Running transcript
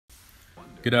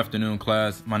Good afternoon,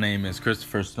 class. My name is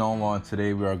Kristopher Stonewall, and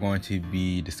today we are going to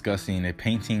be discussing a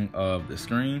painting of the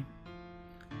screen.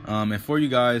 And for you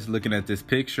guys looking at this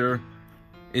picture,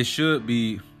 it should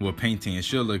be, painting, it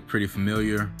should look pretty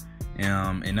familiar.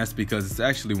 And that's because it's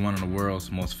actually one of the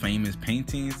world's most famous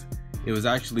paintings. It was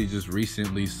actually just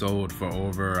recently sold for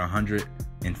over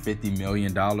 $150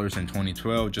 million in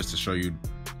 2012, just to show you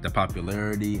the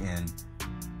popularity and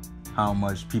how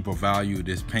much people value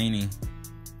this painting.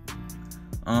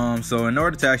 So in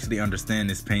order to actually understand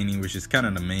this painting, which is kind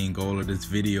of the main goal of this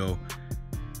video,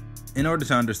 in order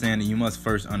to understand it, you must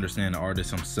first understand the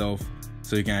artist himself,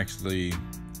 so you can actually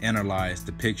analyze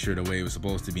the picture the way it was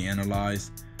supposed to be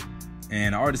analyzed.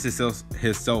 And the artist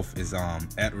himself is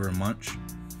Edward Munch.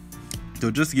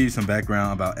 So just to give you some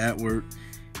background about Edward,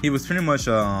 he was pretty much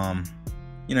he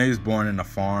was born in a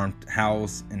farm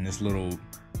house in this little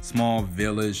small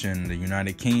village in the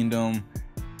United Kingdom.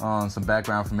 Some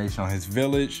background information on his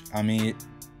village. I mean,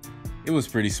 it was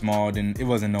pretty small. It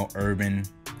wasn't no urban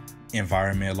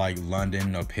environment like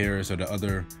London or Paris or the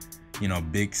other,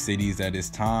 big cities at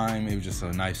this time. It was just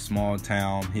a nice small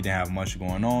town. He didn't have much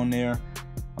going on there.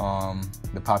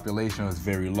 The population was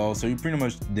very low, so he pretty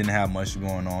much didn't have much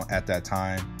going on at that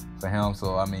time for him.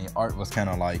 So I mean, art was kind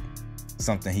of like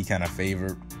something he kind of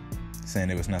favored, saying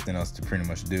there was nothing else to pretty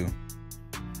much do.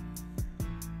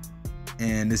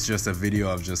 And it's just a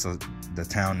video of just the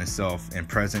town itself in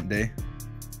present day.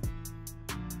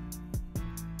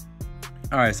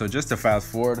 Alright, so just to fast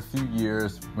forward a few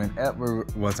years, when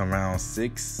Edward was around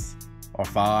 6 or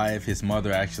 5, his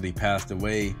mother actually passed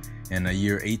away in the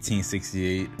year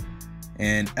 1868.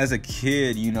 And as a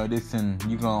kid, you can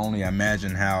only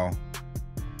imagine how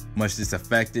much this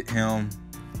affected him.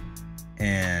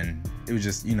 And it was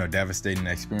just, devastating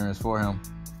experience for him.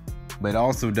 But it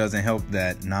also doesn't help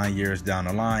that 9 years down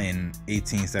the line, in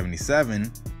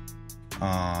 1877,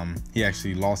 he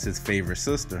actually lost his favorite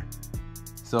sister.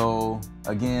 So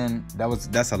again,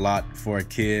 that's a lot for a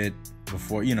kid.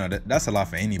 Before that's a lot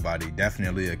for anybody,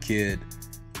 definitely a kid.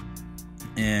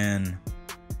 And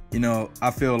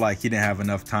I feel like he didn't have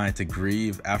enough time to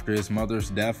grieve after his mother's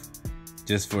death,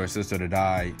 just for his sister to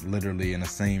die literally in the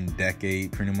same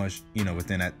decade, pretty much,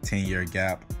 within that 10-year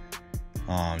gap.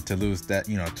 To lose that,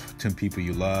 two people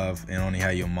you love and only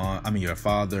have your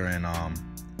father and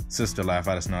sister life.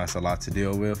 I just know that's a lot to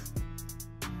deal with.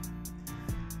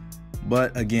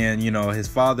 But again, his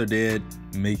father did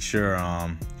make sure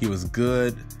he was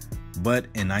good. But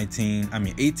in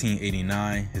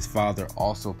 1889, his father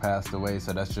also passed away.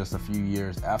 So that's just a few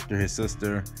years after his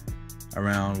sister,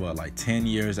 around 10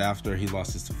 years after he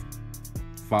lost his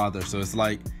father. So it's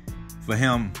like, for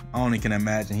him, I only can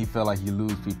imagine, he felt like he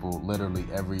lose people literally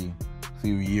every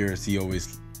few years. He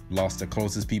always lost the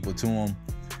closest people to him.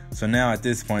 So now at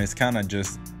this point, it's kind of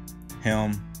just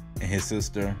him and his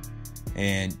sister.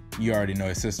 And you already know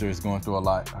his sister is going through a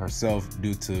lot herself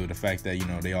due to the fact that,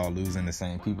 they all losing the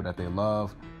same people that they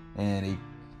love. And he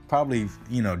probably,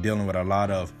 dealing with a lot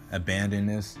of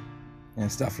abandonness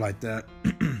and stuff like that.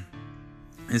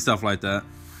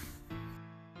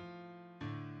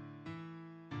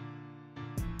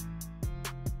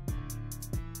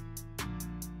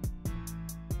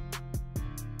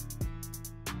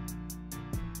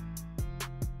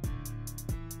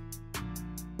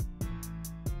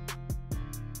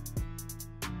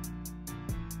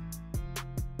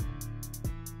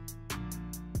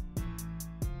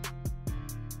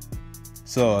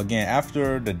 So again,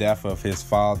 after the death of his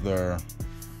father,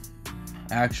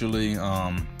 actually,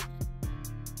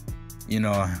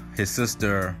 his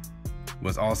sister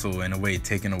was also in a way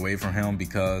taken away from him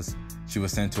because she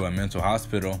was sent to a mental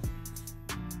hospital.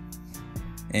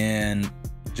 And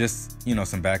just,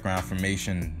 some background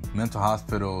information, mental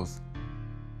hospitals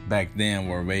back then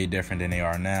were way different than they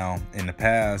are now. In the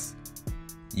past,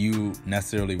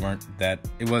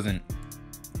 it wasn't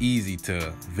easy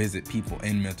to visit people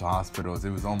in mental hospitals.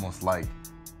 It was almost like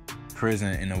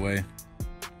prison in a way.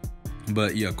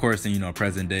 But yeah, of course, in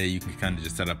present day, you can kind of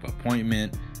just set up an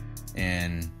appointment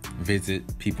and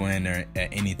visit people in there at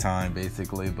any time,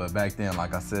 basically. But back then,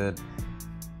 like I said,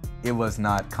 it was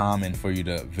not common for you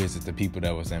to visit the people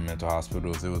that was in mental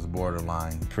hospitals. It was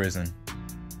borderline prison.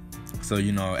 So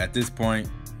at this point,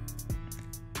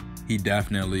 he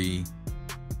definitely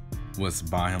was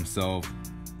by himself.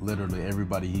 Literally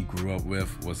everybody he grew up with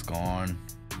was gone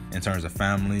in terms of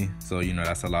family. So,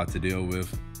 that's a lot to deal with.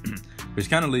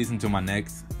 Which kind of leads into my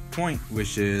next point,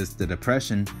 which is the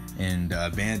depression and the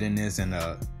abandonness and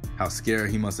how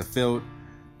scared he must have felt.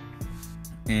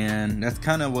 And that's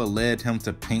kind of what led him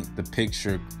to paint the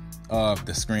picture of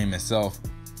the scream itself.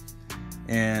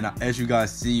 And as you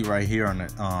guys see right here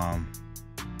on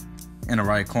in the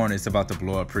right corner. It's about to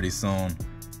blow up pretty soon.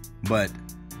 But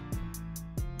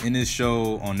in this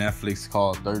show on Netflix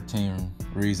called 13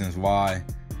 Reasons Why,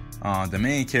 the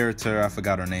main character, I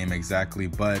forgot her name exactly,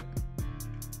 but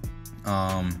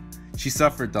she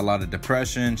suffered a lot of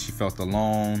depression. She felt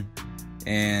alone,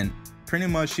 and pretty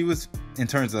much she was, in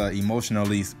terms of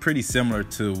emotionally, pretty similar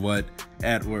to what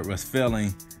Edward was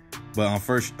feeling. But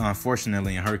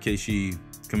unfortunately, in her case, she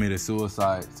committed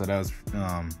suicide. So that was,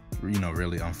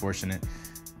 really unfortunate.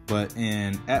 But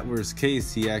in Edward's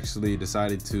case, he actually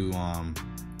decided to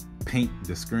paint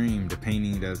the Scream, the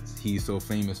painting that he's so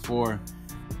famous for,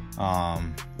 to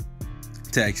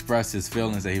express his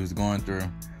feelings that he was going through.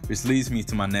 Which leads me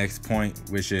to my next point,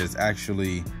 which is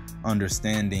actually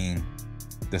understanding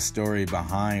the story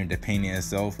behind the painting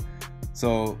itself.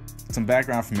 So some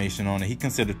background information on it. He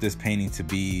considered this painting to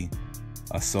be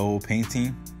a soul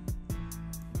painting,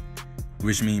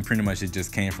 which means pretty much it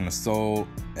just came from the soul,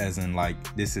 as in like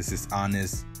this is his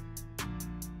honest,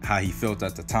 how he felt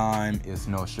at the time. It's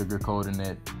no sugarcoating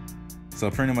it.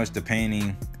 So pretty much the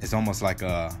painting is almost like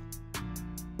a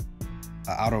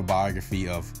autobiography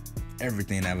of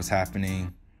everything that was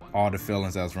happening, all the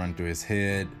feelings that was running through his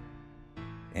head,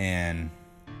 and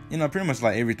pretty much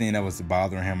like everything that was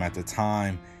bothering him at the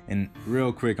time. And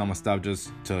real quick, I'm gonna stop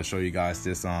just to show you guys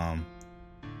this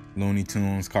Looney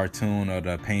Tunes cartoon of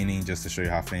the painting, just to show you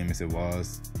how famous it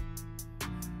was.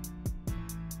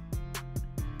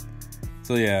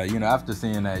 So yeah, after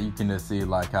seeing that, you can just see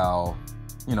like how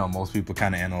most people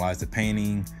kind of analyze the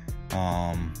painting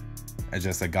as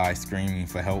just a guy screaming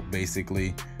for help,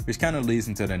 basically, which kind of leads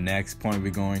into the next point we're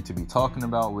going to be talking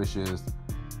about, which is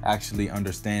actually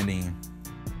understanding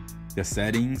the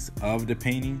settings of the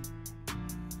painting.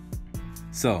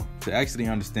 So to actually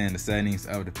understand the settings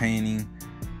of the painting,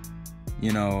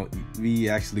 we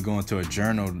actually go into a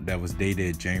journal that was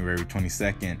dated January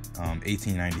 22nd,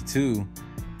 1892,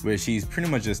 where she's pretty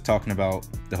much just talking about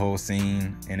the whole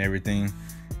scene and everything.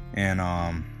 And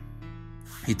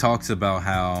he talks about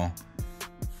how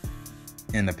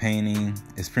in the painting,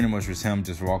 it's pretty much just him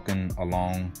just walking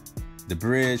along the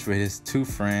bridge with his two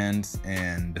friends,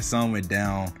 and the sun went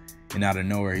down, and out of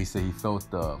nowhere, he said he felt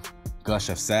the gush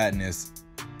of sadness,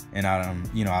 and out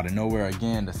of nowhere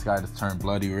again, the sky just turned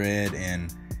bloody red,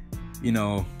 and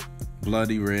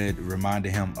bloody red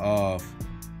reminded him of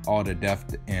all the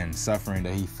death and suffering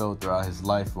that he felt throughout his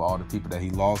life for all the people that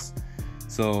he lost.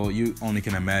 So you only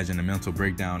can imagine the mental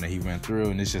breakdown that he went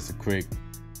through, and it's just a quick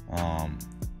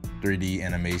 3D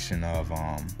animation of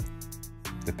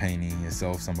the painting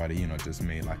itself. Somebody just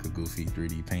made like a goofy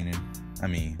 3D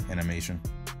animation.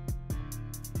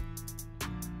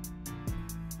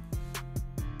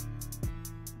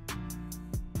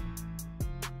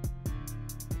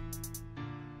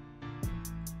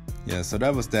 Yeah, so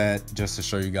that was that, just to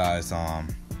show you guys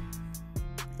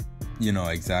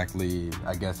exactly,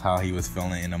 I guess, how he was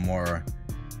feeling in a more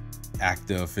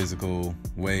active physical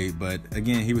way. But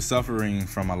again, he was suffering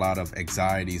from a lot of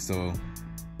anxiety, so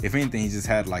if anything, he just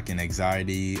had like an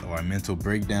anxiety or a mental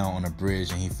breakdown on a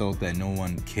bridge, and he felt that no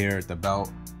one cared about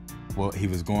what he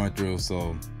was going through.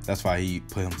 So that's why he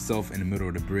put himself in the middle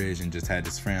of the bridge and just had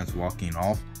his friends walking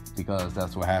off, because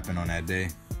that's what happened on that day.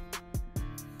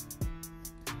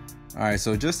 Alright,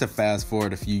 so just to fast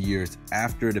forward a few years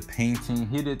after the painting,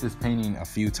 he did this painting a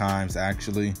few times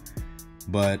actually,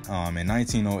 but in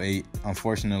 1908,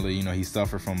 unfortunately, he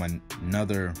suffered from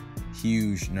another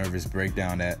huge nervous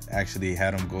breakdown that actually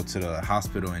had him go to the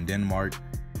hospital in Denmark.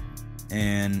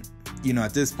 And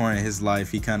at this point in his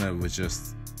life, he kind of was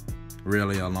just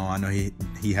really alone. I know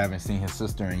he haven't seen his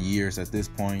sister in years at this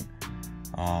point.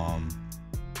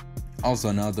 Also,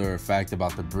 another fact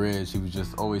about the bridge, he was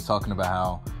just always talking about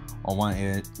how on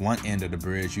one end of the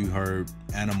bridge you heard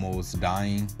animals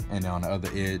dying, and then on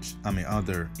the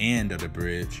other end of the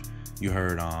bridge you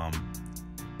heard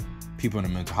people in the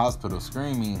mental hospital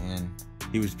screaming. And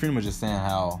he was pretty much just saying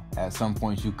how at some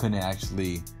point you couldn't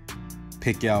actually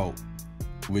pick out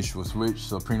which was which,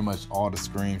 so pretty much all the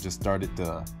screams just started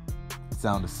to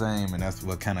sound the same, and that's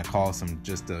what kind of caused him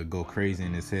just to go crazy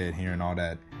in his head, hearing all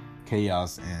that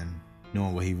chaos, and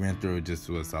knowing what he went through, it just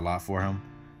was a lot for him.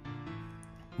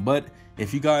 But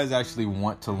if you guys actually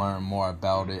want to learn more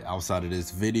about it outside of this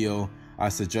video, I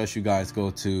suggest you guys go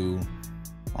to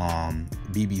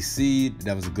BBC.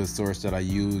 That was a good source that I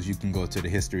used. You can go to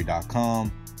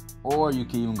thehistory.com, or you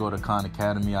can even go to Khan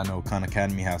Academy. I know Khan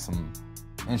Academy has some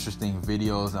interesting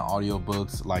videos and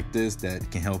audiobooks like this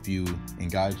that can help you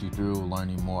and guide you through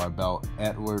learning more about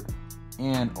Edward,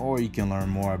 or you can learn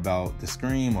more about the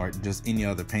Scream or just any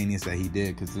other paintings that he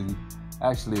did, because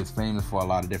actually is famous for a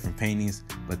lot of different paintings.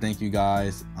 But thank you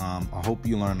guys. I hope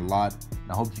you learned a lot.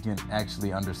 I hope you can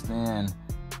actually understand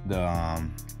the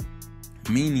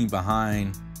meaning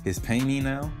behind his painting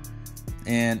now.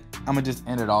 And I'm gonna just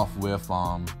end it off with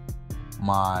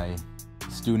my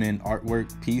student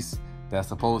artwork piece that's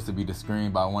supposed to be the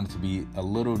screen, but I wanted to be a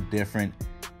little different,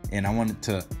 and I wanted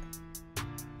to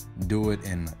do it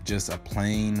in just a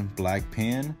plain black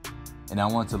pen, and I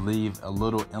want to leave a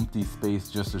little empty space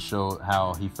just to show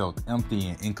how he felt empty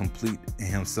and incomplete in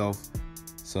himself.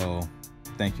 So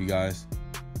thank you guys.